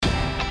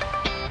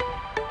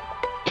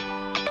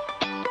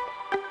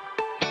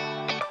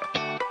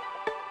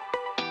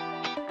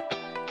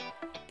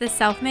The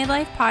Self-Made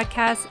Life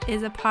podcast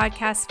is a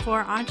podcast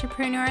for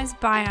entrepreneurs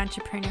by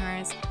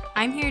entrepreneurs.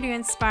 I'm here to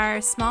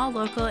inspire small,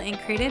 local, and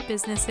creative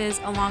businesses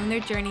along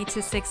their journey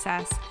to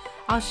success.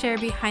 I'll share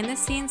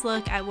behind-the-scenes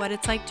look at what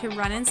it's like to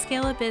run and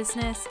scale a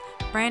business,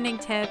 branding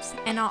tips,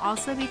 and I'll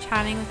also be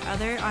chatting with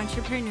other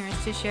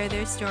entrepreneurs to share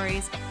their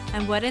stories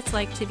and what it's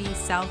like to be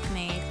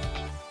self-made.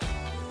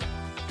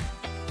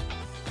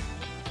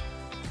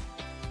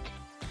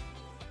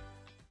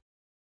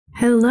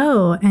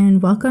 Hello,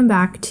 and welcome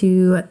back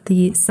to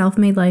the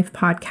Self-Made Life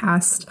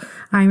podcast.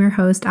 I'm your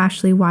host,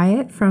 Ashley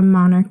Wyatt from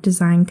Monarch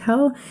Design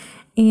Co.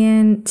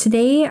 And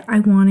today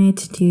I wanted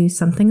to do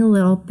something a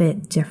little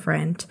bit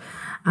different.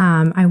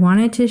 I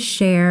wanted to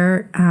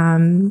share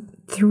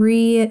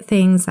 3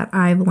 things that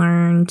I've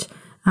learned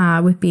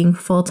with being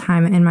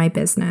full-time in my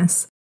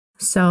business.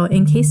 So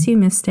in case you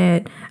missed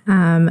it,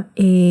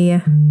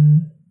 a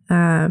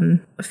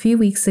few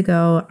weeks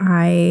ago,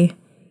 I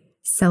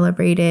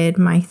celebrated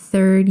my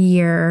 3rd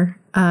year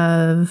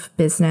of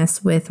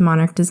business with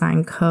Monarch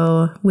Design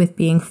Co. with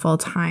being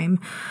full-time.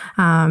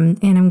 And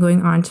I'm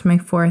going on to my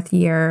 4th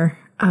year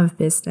of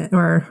business,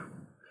 or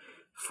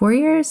 4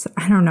 years?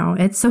 I don't know.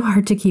 It's so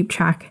hard to keep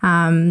track.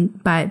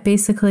 But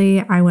basically,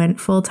 I went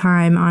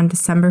full-time on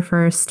December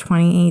 1st,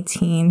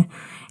 2018.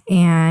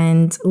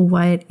 And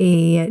what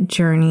a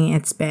journey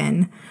it's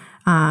been.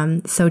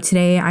 So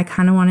today, I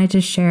kind of wanted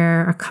to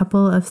share a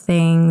couple of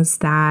things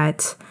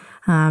that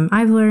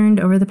I've learned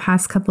over the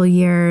past couple of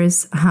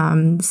years,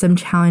 some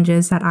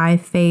challenges that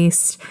I've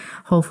faced.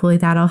 Hopefully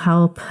that'll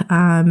help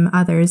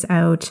others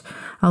out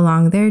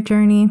along their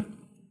journey.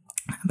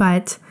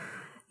 But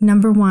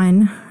number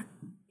 1,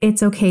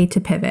 it's okay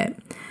to pivot.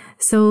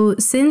 So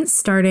since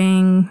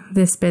starting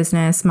this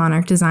business,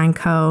 Monarch Design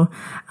Co.,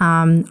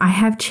 I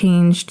have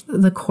changed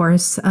the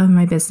course of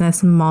my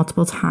business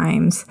multiple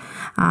times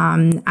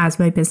as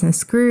my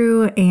business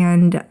grew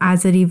and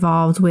as it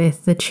evolved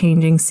with the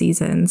changing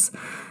seasons.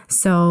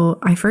 So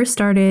I first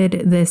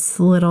started this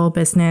little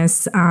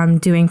business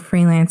doing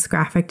freelance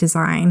graphic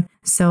design.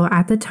 So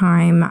at the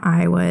time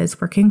I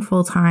was working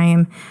full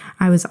time.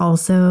 I was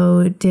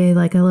also did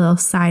like a little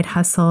side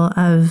hustle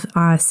of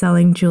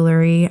selling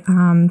jewelry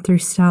through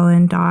Stella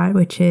 & Dot,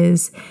 which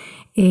is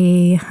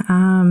it's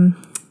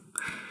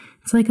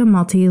like a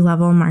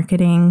multi-level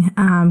marketing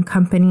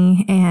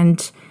company,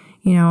 and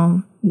you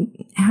know,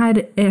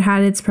 it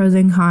had its pros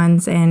and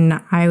cons,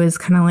 and I was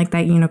kind of like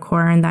that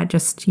unicorn that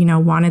just, you know,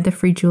 wanted the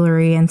free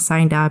jewelry and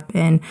signed up.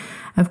 And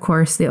of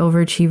course, the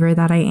overachiever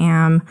that I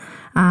am,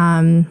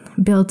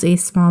 built a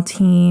small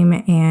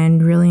team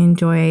and really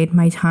enjoyed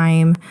my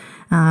time,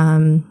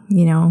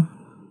 you know,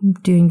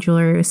 doing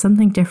jewelry. It was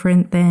something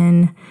different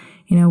than,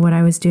 you know, what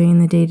I was doing in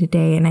the day to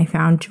day, and I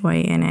found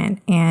joy in it.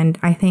 And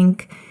I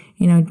think,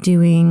 you know,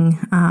 doing,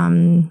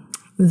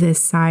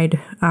 this side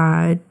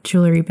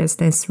jewelry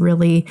business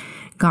really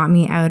got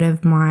me out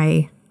of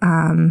my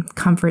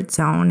comfort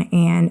zone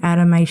and out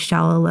of my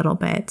shell a little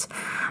bit.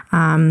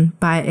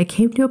 But it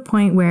came to a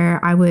point where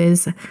I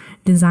was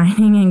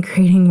designing and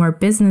creating more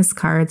business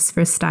cards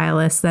for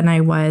stylists than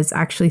I was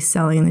actually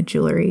selling the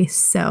jewelry.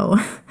 So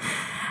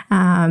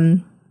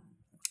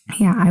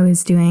yeah, I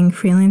was doing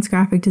freelance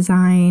graphic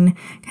design,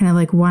 kind of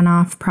like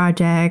one-off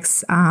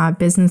projects,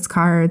 business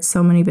cards,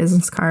 so many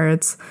business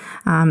cards.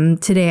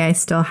 Today, I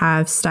still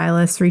have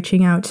stylists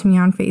reaching out to me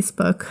on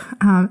Facebook,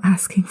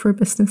 asking for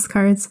business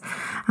cards.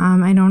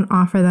 I don't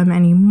offer them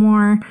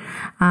anymore.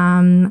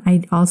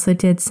 I also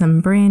did some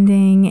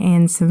branding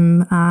and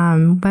some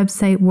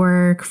website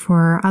work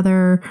for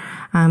other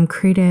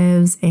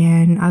creatives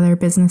and other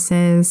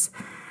businesses.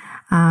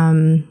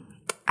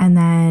 And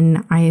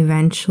then I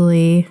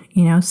eventually,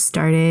 you know,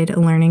 started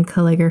learning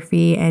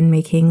calligraphy and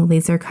making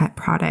laser cut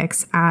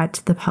products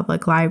at the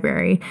public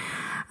library.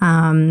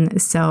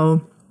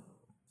 So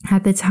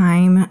at the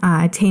time,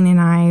 Tane and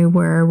I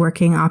were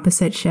working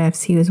opposite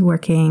shifts. He was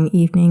working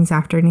evenings,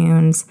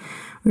 afternoons.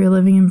 We were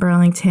living in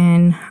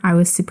Burlington. I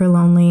was super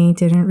lonely,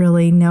 didn't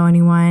really know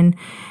anyone.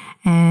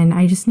 And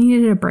I just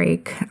needed a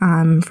break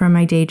from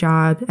my day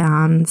job.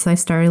 So I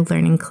started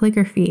learning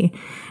calligraphy,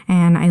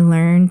 and I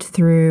learned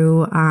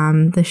through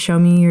the Show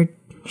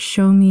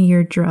Me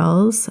Your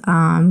Drills,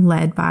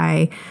 led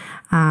by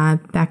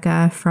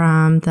Becca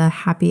from the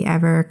Happy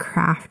Ever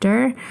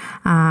Crafter.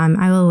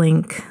 I will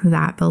link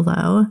that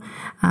below.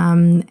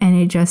 And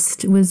it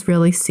just was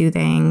really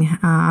soothing.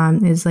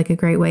 It was like a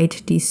great way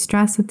to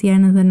de-stress at the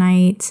end of the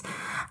night.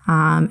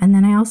 And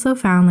then I also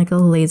found like a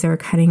laser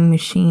cutting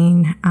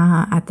machine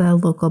at the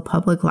local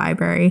public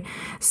library.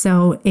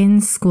 So in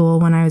school,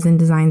 when I was in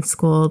design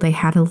school, they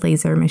had a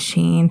laser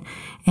machine,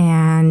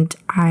 and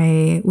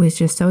I was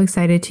just so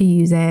excited to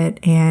use it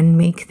and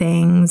make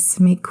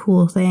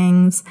cool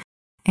things.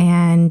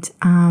 And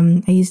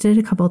I used it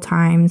a couple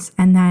times.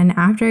 And then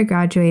after I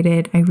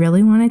graduated, I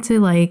really wanted to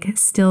like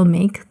still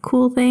make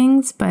cool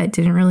things, but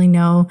didn't really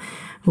know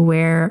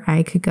where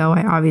I could go.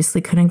 I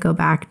obviously couldn't go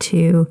back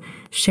to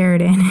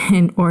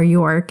Sheridan or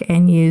York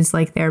and use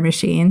like their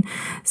machine.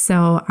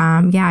 So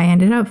I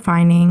ended up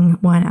finding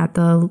one at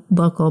the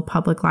local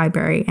public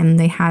library, and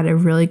they had a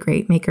really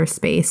great maker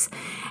space.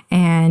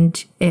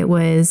 And it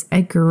was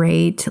a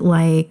great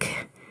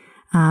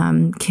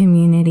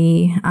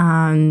community.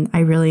 I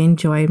really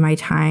enjoyed my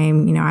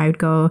time. You know, I would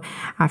go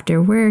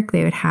after work,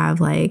 they would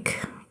have like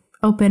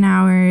open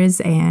hours,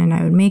 and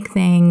I would make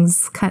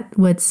things, cut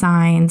wood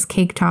signs,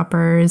 cake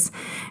toppers,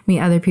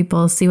 meet other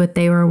people, see what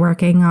they were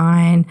working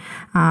on.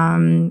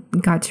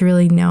 Got to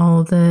really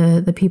know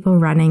the people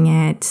running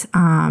it.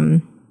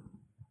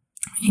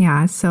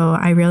 So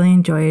I really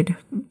enjoyed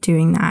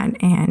doing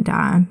that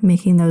and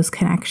making those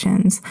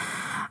connections.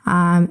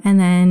 And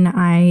then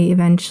I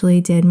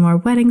eventually did more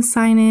wedding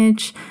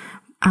signage.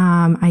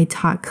 I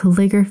taught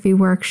calligraphy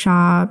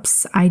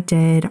workshops. I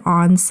did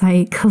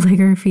on-site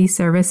calligraphy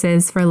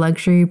services for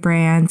luxury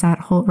brands at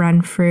Holt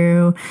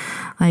Renfrew,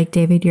 like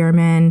David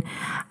Yurman.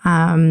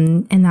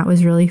 And that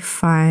was really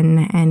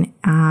fun and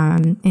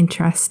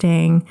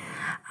interesting.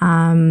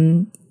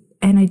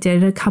 And I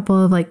did a couple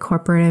of like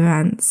corporate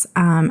events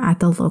at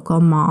the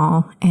local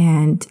mall,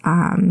 and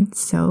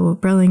so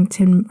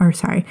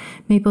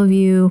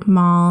Mapleview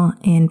Mall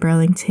in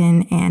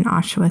Burlington and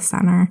Oshawa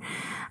Center.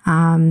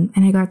 And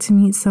I got to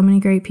meet so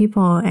many great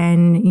people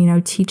and, you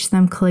know, teach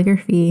them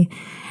calligraphy.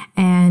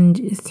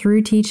 And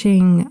through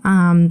teaching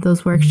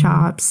those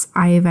workshops,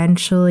 I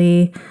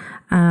eventually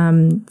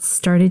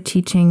started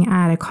teaching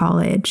at a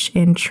college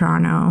in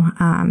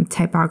Toronto,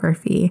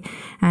 typography.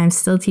 And I'm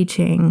still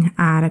teaching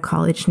at a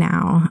college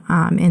now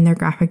in their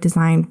graphic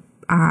design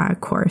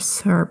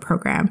course or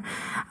program.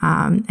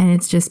 And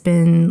it's just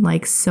been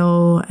like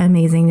so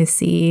amazing to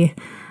see,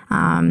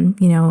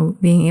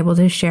 being able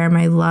to share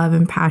my love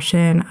and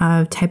passion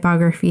of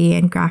typography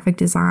and graphic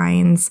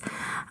designs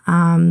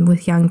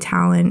with young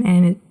talent.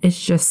 And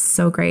it's just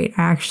so great.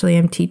 I actually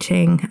am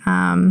teaching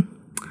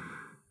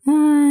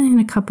in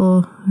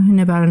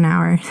about an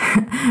hour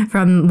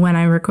from when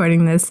I'm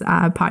recording this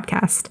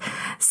podcast.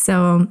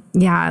 So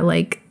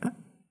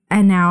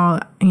and now,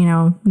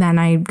 then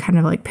I kind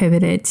of like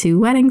pivoted to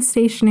wedding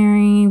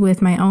stationery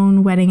with my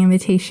own wedding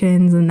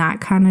invitations, and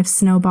that kind of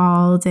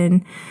snowballed.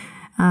 And,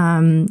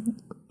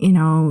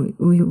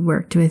 we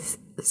worked with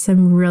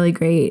some really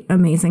great,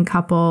 amazing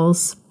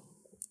couples.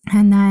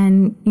 And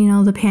then,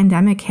 the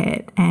pandemic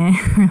hit, and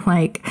we're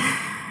like,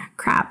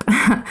 crap,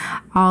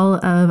 all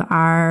of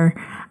our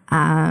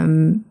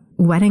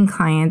wedding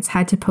clients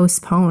had to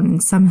postpone,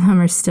 and some of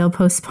them are still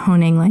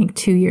postponing like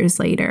 2 years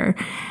later.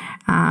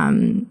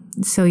 We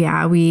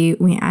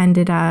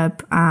ended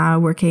up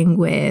working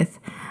with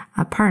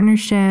a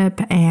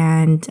partnership,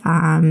 and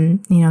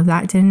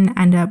that didn't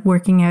end up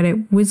working out.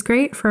 It was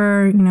great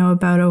for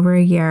about over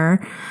a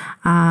year,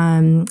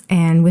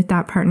 and with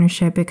that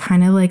partnership, it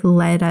kind of like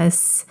led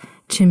us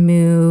to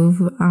move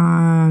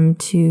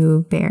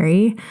to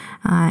Barrie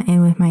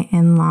and with my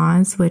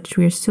in-laws, which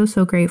we're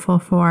so grateful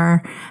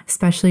for,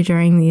 especially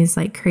during these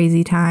like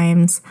crazy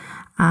times.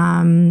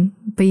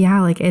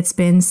 It's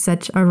been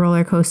such a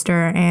roller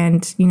coaster,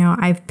 and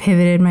I've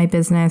pivoted my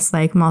business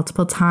like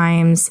multiple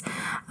times,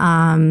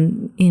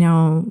 from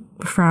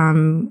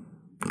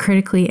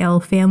critically ill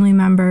family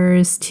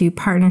members to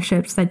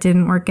partnerships that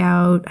didn't work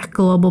out,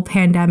 global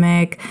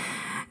pandemic,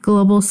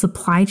 global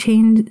supply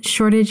chain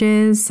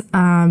shortages,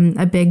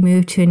 a big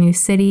move to a new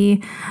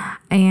city,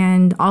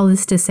 and all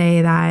this to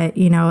say that,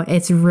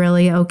 it's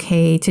really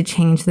okay to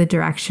change the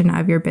direction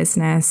of your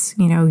business.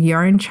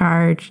 You're in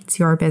charge. It's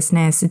your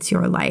business. It's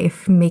your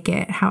life. Make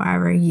it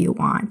however you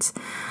want.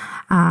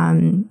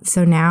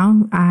 So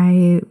now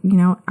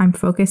I'm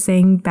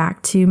focusing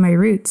back to my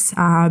roots,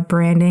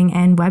 branding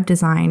and web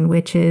design,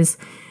 which is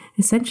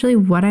essentially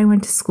what I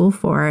went to school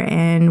for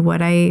and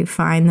what I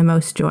find the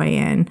most joy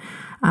in.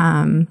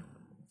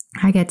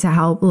 I get to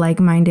help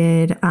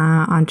like-minded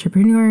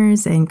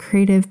entrepreneurs and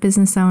creative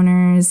business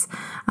owners,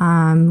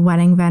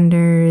 wedding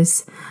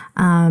vendors,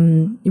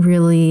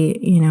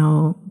 really,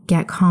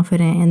 get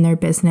confident in their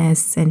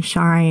business and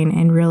shine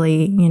and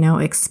really,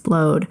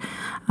 explode.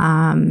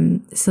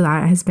 So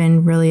that has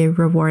been really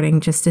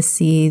rewarding, just to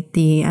see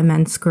the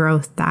immense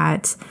growth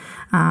that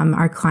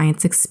our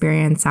clients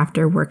experience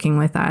after working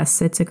with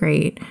us. It's a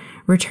great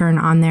return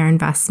on their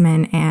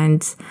investment,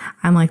 and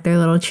I'm like their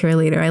little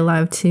cheerleader. I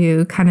love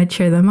to kind of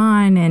cheer them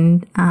on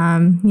and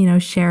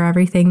share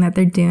everything that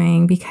they're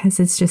doing, because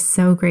it's just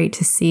so great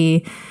to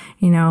see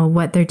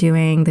what they're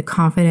doing, the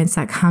confidence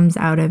that comes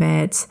out of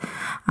it.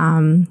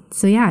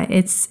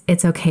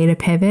 It's okay to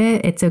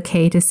pivot. It's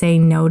okay to say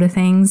no to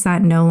things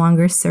that no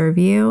longer serve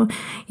you,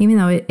 even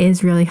though it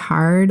is really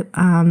hard.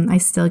 I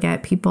still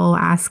get people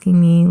asking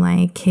me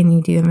like, can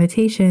you do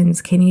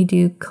invitations? Can you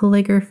do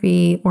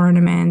calligraphy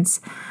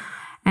ornaments?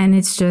 And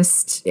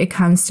it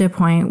comes to a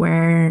point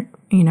where,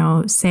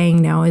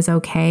 saying no is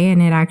okay.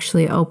 And it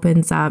actually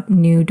opens up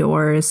new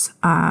doors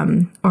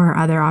or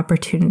other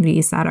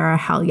opportunities that are a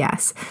hell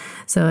yes.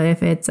 So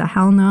if it's a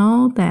hell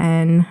no,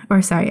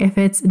 if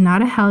it's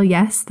not a hell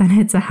yes, then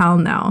it's a hell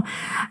no.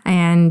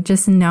 And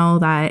just know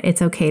that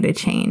it's okay to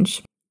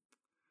change.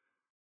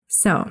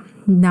 So,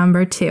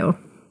 number 2.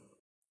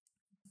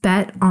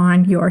 Bet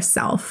on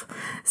yourself.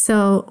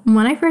 So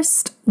when I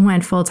first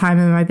went full-time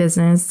in my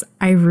business,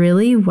 I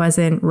really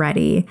wasn't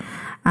ready.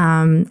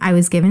 I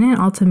was given an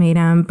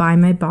ultimatum by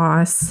my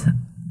boss,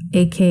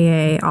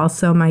 aka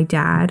also my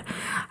dad,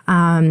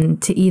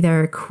 to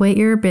either quit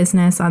your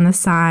business on the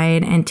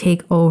side and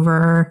take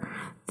over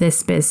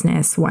this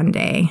business one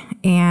day.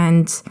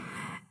 And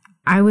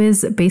I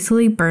was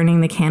basically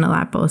burning the candle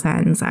at both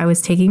ends. I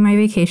was taking my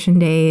vacation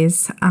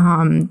days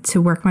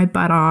to work my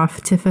butt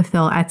off to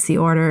fulfill Etsy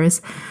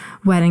orders,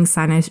 wedding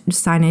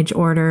signage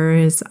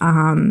orders,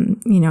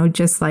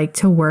 just like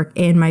to work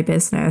in my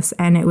business.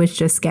 And it was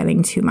just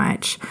getting too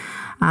much.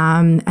 Go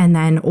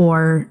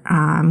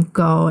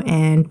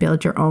and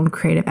build your own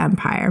creative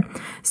empire.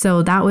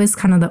 So that was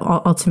kind of the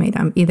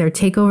ultimatum. Either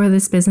take over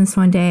this business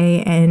one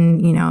day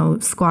and,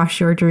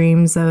 squash your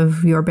dreams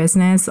of your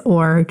business,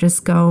 or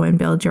just go and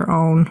build your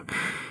own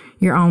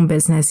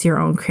business, your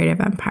own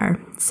creative empire.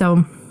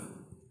 So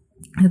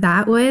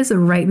that was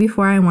right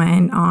before I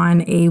went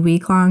on a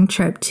week-long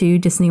trip to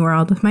Disney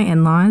World with my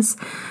in-laws,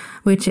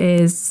 which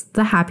is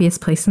the happiest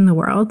place in the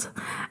world.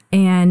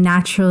 And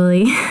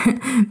naturally,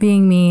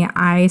 being me,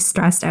 I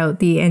stressed out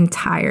the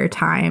entire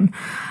time.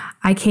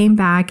 I came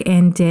back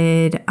and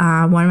did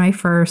one of my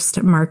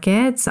first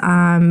markets.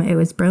 It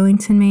was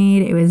Burlington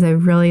Made. It was a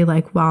really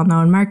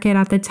well-known market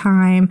at the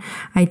time.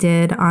 I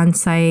did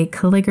on-site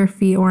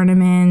calligraphy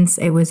ornaments.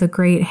 It was a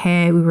great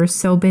hit. We were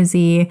so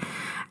busy.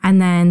 And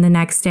then the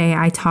next day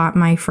I taught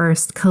my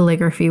first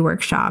calligraphy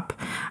workshop.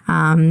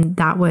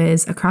 That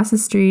was across the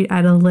street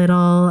at a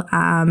little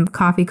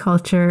coffee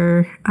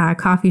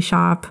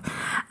shop.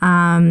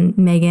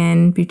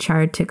 Megan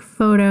Bouchard took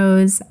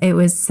photos. It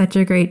was such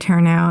a great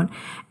turnout.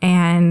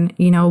 And,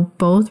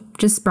 both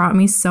just brought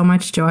me so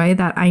much joy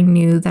that I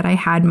knew that I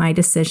had my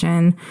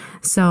decision.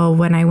 So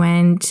when I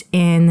went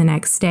in the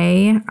next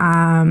day,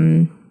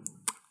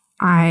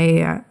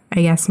 I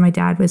guess my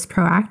dad was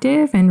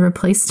proactive and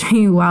replaced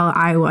me while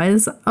I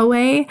was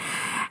away.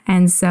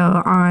 And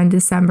so on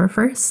December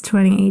 1st,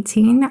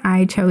 2018,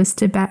 I chose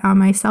to bet on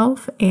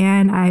myself,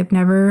 and I've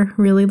never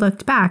really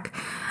looked back.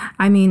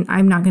 I mean,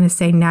 I'm not going to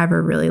say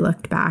never really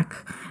looked back.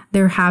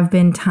 There have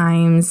been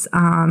times,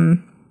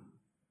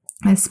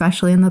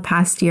 especially in the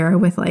past year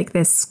with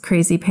this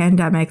crazy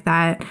pandemic,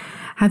 that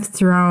have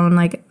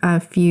thrown a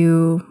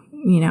few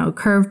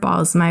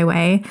curveballs my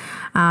way.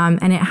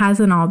 And it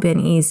hasn't all been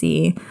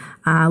easy.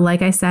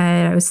 Like I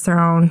said, I was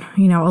thrown,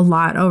 a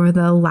lot over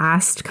the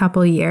last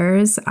couple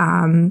years.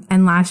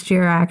 And last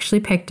year I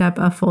actually picked up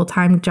a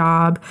full-time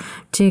job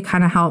to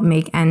kind of help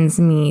make ends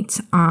meet,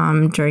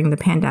 during the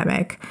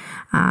pandemic.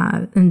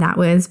 And that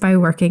was by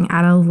working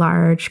at a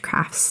large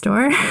craft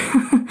store.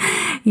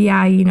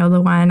 Yeah,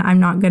 the one. I'm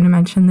not going to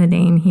mention the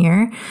name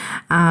here.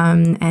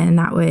 And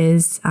that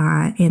was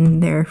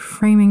in their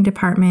framing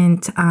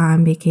department,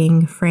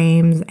 making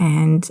frames.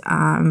 And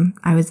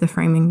I was the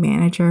framing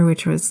manager,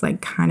 which was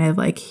kind of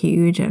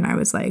huge. And I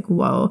was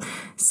whoa,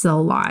 this is a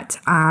lot.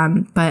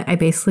 But I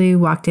basically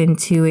walked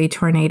into a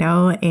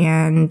tornado,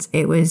 and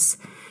it was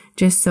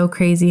just so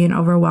crazy and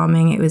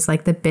overwhelming. It was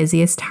the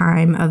busiest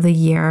time of the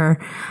year.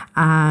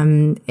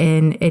 And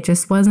it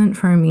just wasn't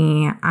for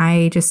me.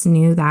 I just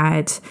knew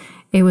that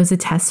it was a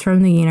test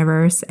from the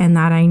universe, and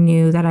that I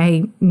knew that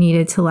I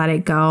needed to let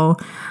it go,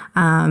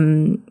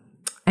 and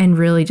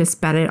really just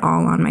bet it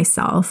all on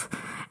myself.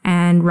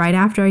 And right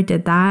after I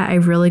did that, I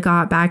really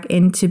got back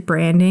into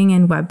branding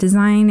and web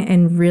design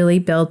and really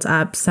built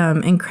up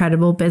some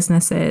incredible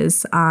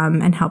businesses,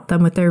 and helped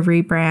them with their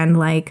rebrand,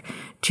 like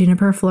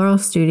Juniper Floral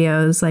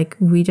Studios.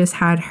 We just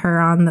had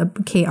her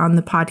Kate on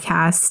the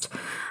podcast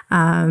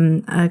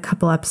a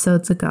couple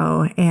episodes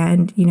ago,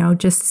 and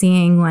just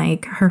seeing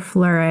her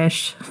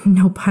flourish,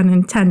 no pun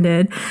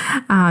intended,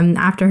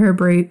 after her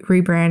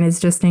rebrand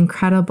is just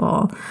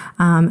incredible.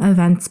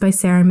 Events by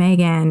Sarah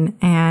Megan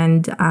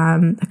and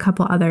a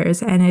couple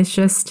others, and it's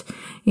just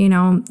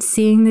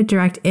seeing the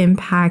direct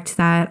impact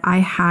that I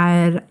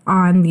had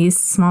on these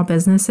small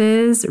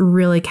businesses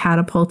really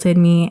catapulted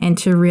me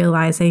into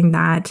realizing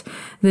that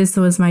this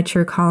was my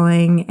true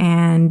calling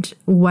and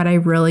what I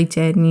really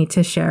did need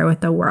to share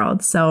with the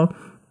world. So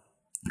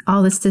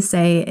all this to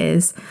say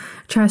is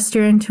trust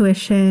your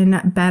intuition,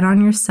 bet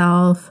on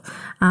yourself.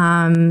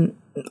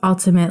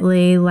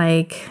 Ultimately,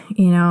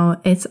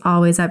 it's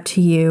always up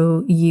to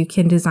you. You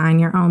can design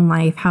your own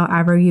life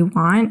however you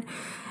want.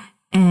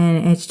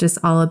 And it's just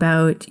all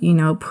about,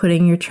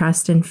 putting your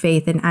trust and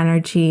faith and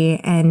energy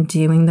and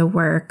doing the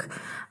work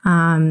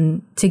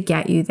to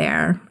get you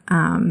there.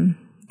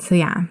 So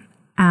yeah,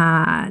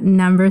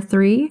 Number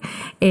 3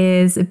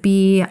 is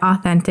be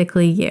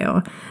authentically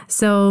you.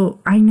 So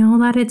I know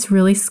that it's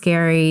really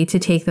scary to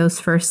take those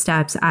first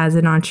steps as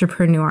an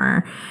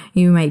entrepreneur.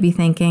 You might be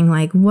thinking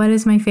like, what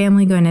is my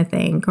family going to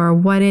think? Or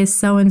what is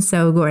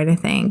so-and-so going to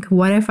think?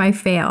 What if I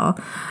fail?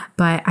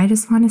 But I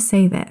just want to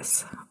say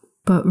this,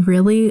 but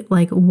really,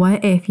 like,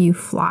 what if you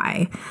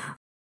fly?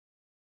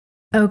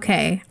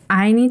 Okay,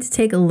 I need to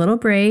take a little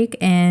break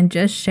and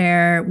just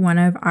share one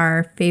of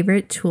our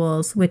favorite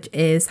tools, which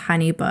is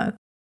HoneyBook.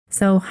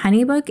 So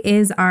HoneyBook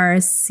is our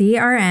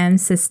CRM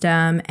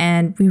system,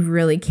 and we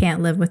really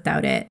can't live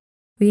without it.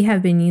 We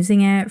have been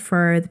using it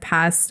for the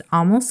past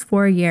almost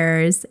 4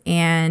 years,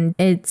 and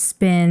it's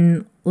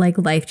been like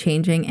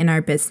life-changing in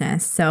our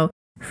business. So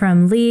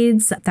from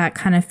leads that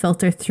kind of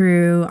filter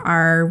through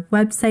our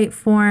website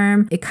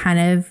form, it kind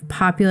of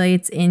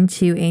populates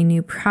into a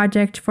new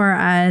project for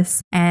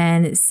us,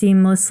 and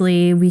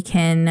seamlessly we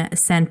can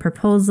send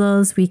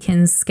proposals, we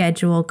can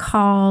schedule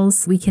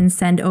calls, we can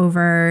send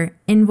over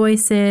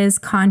invoices,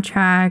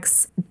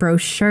 contracts,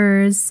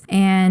 brochures.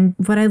 And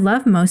what I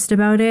love most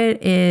about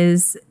it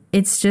is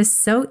it's just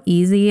so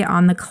easy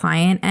on the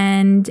client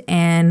end,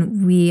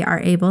 and we are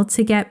able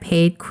to get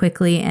paid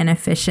quickly and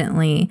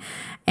efficiently.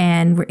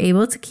 And we're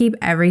able to keep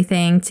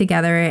everything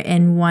together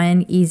in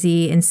one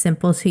easy and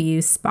simple to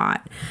use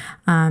spot.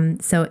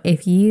 So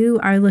if you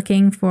are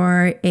looking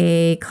for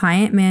a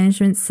client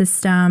management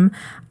system,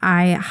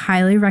 I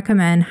highly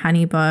recommend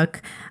HoneyBook.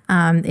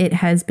 It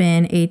has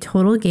been a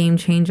total game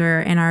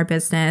changer in our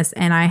business,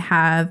 and I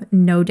have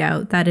no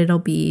doubt that it'll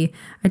be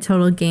a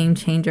total game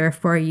changer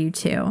for you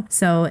too.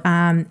 So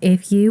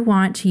if you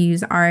want to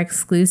use our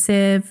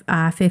exclusive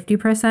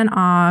 50%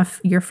 off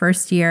your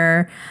first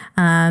year,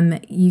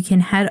 you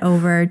can head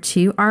over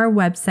to our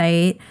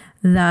website,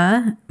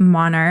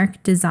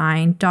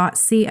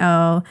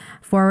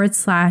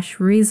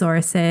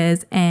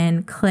 themonarchdesign.co/resources,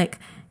 and click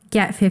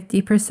get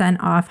 50%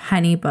 off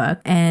HoneyBook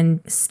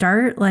and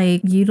start like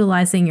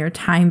utilizing your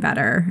time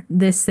better.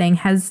 This thing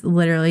has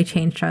literally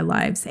changed our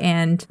lives,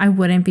 and I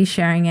wouldn't be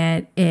sharing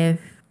it if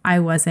I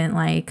wasn't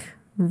like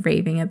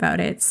raving about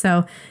it.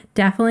 So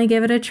definitely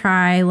give it a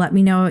try. Let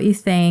me know what you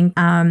think.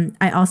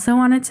 I also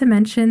wanted to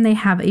mention they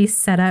have a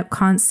setup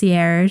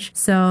concierge.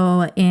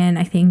 So in,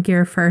 I think,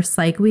 your first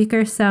like week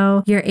or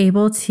so, you're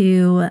able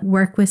to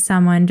work with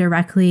someone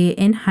directly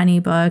in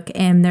HoneyBook,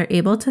 and they're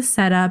able to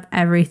set up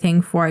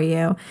everything for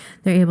you.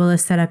 They're able to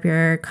set up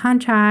your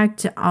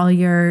contract, all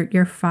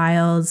your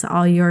files,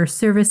 all your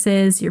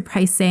services, your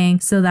pricing,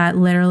 so that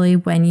literally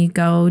when you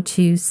go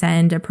to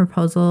send a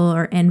proposal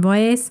or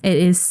invoice, it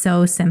is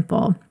so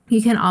simple.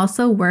 You can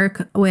also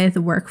work with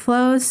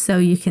workflows, so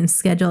you can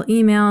schedule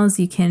emails,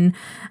 you can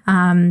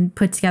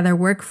put together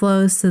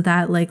workflows so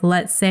that, like,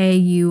 let's say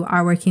you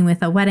are working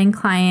with a wedding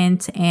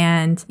client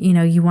and, you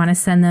know, you want to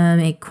send them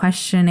a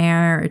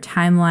questionnaire or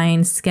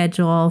timeline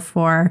schedule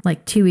for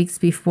like 2 weeks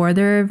before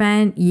their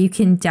event, you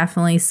can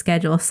definitely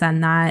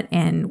send that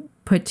and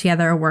put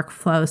together a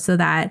workflow so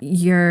that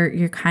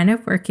you're kind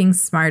of working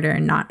smarter,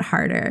 not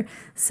harder.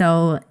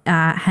 So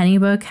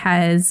HoneyBook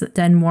has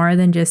done more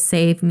than just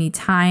save me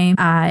time.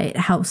 It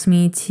helps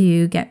me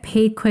to get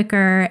paid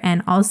quicker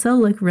and also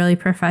look really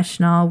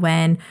professional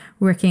when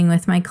working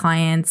with my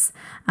clients.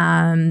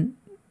 You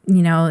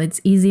know,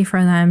 it's easy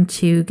for them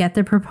to get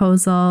the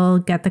proposal,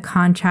 get the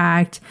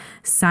contract,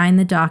 sign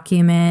the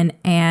document,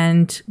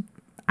 and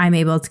I'm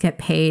able to get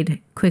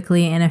paid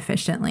quickly and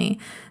efficiently.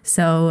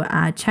 So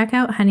check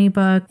out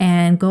HoneyBook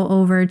and go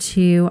over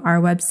to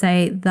our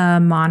website,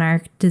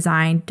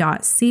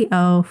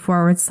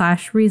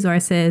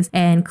 themonarchdesign.co/resources,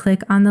 and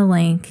click on the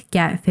link,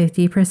 get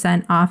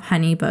 50% off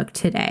HoneyBook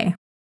today.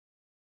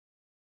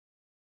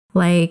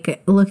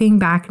 Like, looking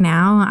back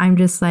now, I'm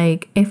just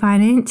like, if I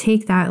didn't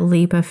take that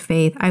leap of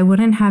faith, I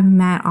wouldn't have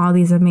met all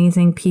these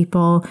amazing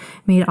people,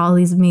 made all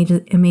these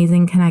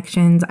amazing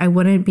connections. I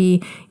wouldn't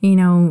be, you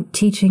know,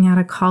 teaching out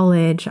of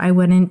college. I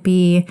wouldn't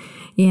be,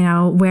 you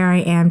know, where I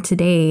am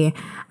today.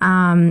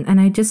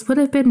 And I just would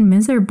have been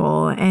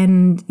miserable.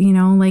 And, you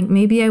know, like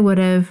maybe I would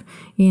have,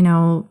 you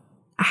know,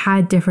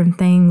 had different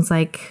things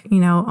like, you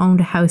know,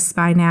 owned a house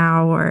by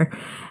now, or,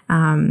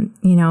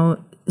 you know,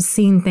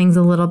 seen things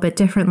a little bit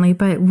differently,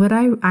 but would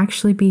I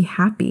actually be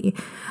happy?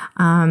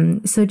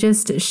 So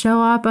just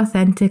show up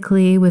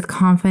authentically with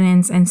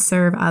confidence and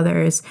serve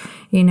others,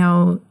 you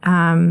know,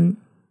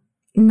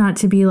 not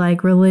to be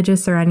like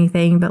religious or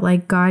anything, but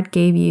like God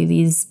gave you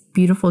these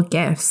beautiful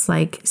gifts,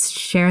 like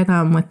share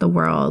them with the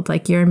world.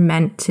 Like you're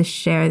meant to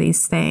share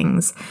these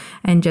things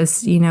and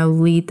just, you know,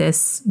 lead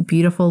this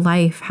beautiful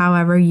life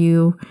however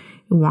you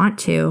want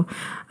to.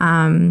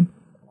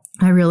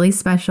 A really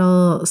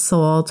special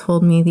soul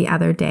told me the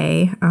other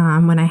day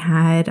when I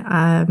had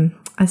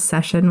a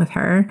session with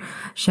her.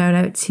 Shout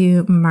out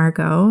to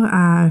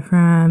Margot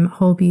from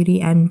Whole Beauty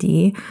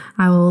MD.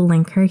 I will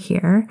link her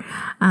here.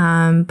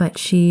 But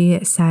she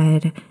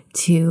said,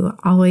 to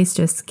always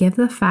just give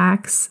the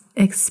facts,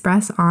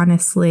 express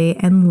honestly,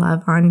 and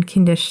love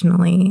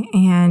unconditionally.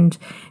 And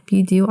if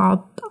you do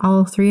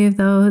all three of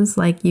those,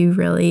 like, you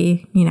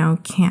really,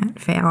 can't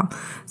fail.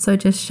 So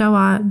just show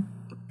up,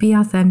 be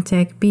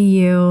authentic, be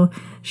you,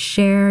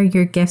 share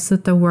your gifts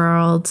with the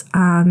world.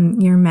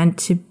 You're meant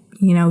to,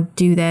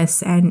 do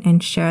this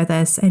and share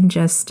this, and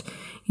just,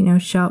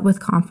 show up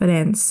with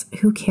confidence.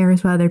 Who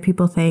cares what other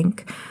people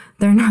think?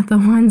 They're not the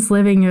ones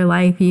living your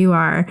life. You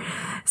are.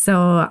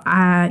 So,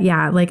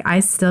 I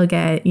still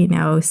get,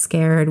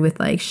 scared with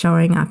like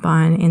showing up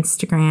on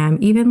Instagram.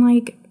 Even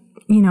like,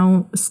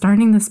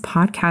 starting this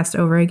podcast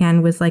over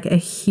again was like a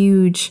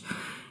huge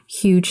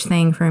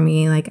thing for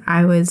me. Like,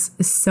 I was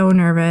so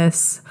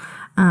nervous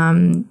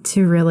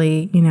to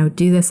really,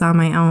 do this on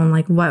my own.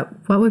 Like,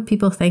 what would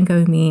people think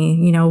of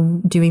me,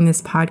 doing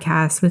this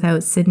podcast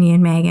without Sydney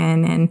and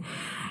Megan? And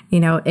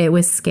it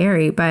was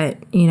scary, but,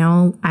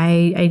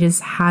 I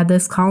just had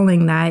this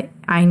calling that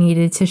I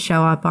needed to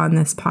show up on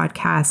this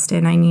podcast,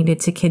 and I needed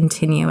to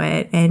continue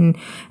it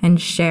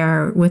and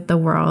share with the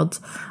world,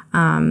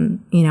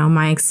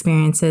 my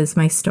experiences,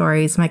 my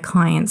stories, my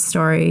clients'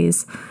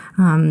 stories,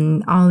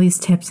 all these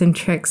tips and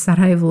tricks that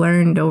I've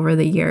learned over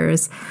the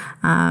years,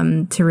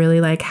 to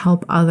really like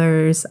help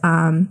other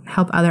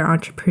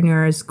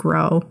entrepreneurs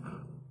grow,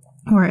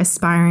 or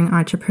aspiring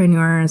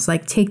entrepreneurs,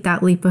 like take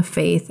that leap of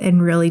faith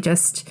and really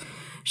just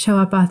show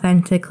up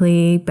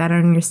authentically, bet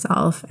on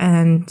yourself,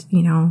 and,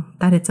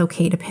 that it's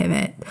okay to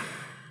pivot.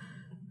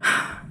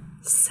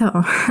 So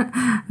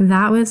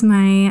that was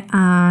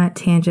my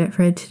tangent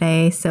for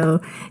today.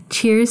 So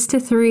cheers to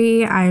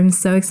 3. I'm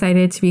so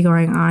excited to be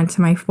going on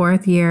to my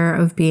 4th year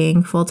of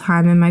being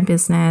full-time in my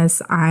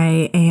business.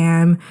 I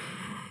am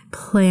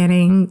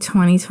planning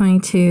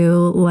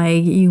 2022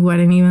 like you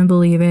wouldn't even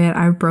believe it.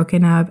 I've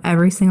broken up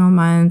every single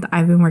month.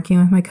 I've been working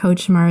with my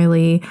coach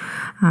Marley.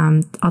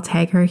 I'll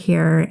tag her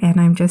here, and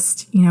I'm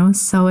just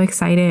so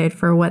excited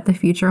for what the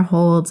future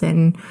holds.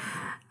 And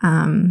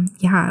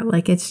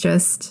it's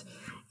just,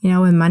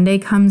 when Monday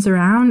comes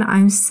around,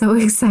 I'm so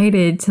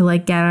excited to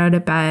like get out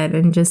of bed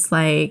and just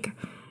like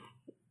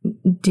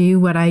do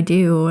what I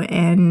do.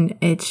 And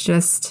it's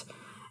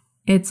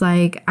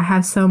like I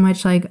have so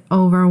much like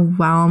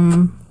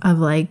overwhelm of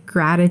like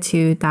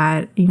gratitude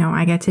that,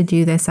 I get to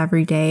do this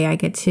every day. I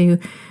get to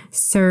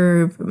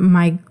serve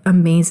my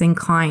amazing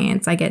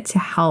clients. I get to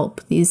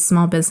help these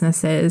small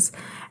businesses.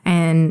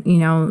 And,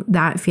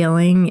 that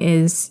feeling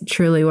is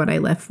truly what I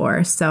live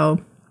for.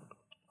 So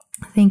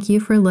thank you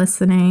for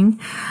listening.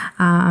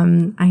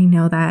 I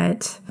know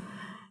that,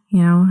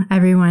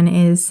 everyone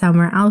is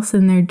somewhere else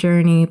in their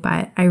journey,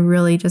 but I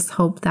really just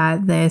hope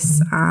that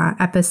this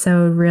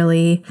episode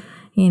really,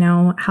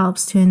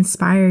 helps to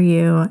inspire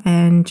you,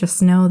 and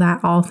just know that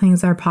all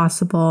things are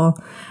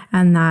possible,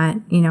 and that,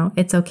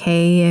 it's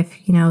okay if,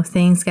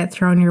 things get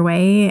thrown your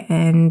way,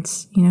 and,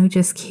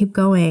 just keep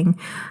going.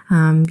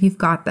 You've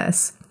got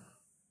this.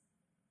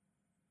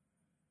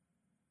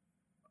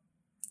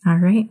 All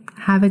right.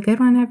 Have a good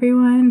one,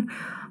 everyone.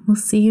 We'll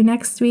see you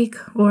next week,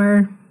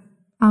 or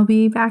I'll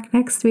be back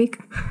next week.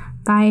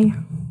 Bye.